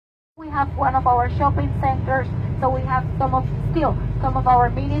We have one of our shopping centers, so we have some of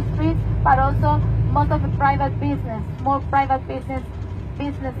our ministries, but also most of the private business, more private businesses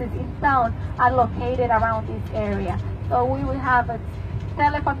in town are located around this area. So we will have a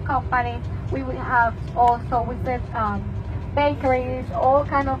telephone company, we will have also bakeries, all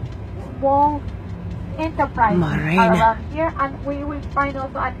kind of small enterprises are around here, and we will find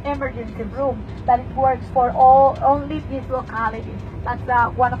also an emergency room that it works for only this locality.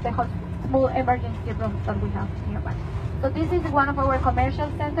 That's one of the small emergency rooms that we have nearby. So this is one of our commercial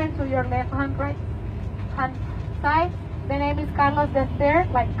centers to your left-hand right-hand side. The name is Carlos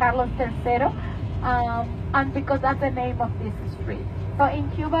III, like Carlos III, and because that's the name of this street. So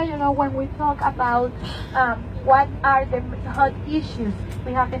in Cuba, you know, when we talk about what are the hot issues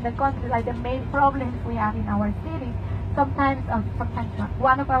we have in the country, like the main problems we have in our city, sometimes not.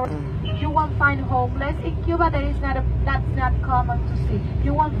 One of our, you won't find homeless in Cuba. That's not common to see.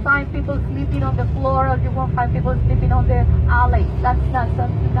 You won't find people sleeping on the floor, or you won't find people sleeping on the alley. That's not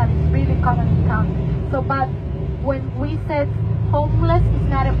something that is really common in country. So, but when we said homeless is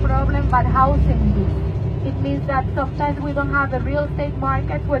not a problem, but housing is. It means that sometimes we don't have a real estate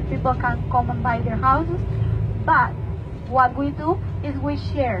market where people can come and buy their houses, but what we do is we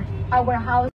share our house.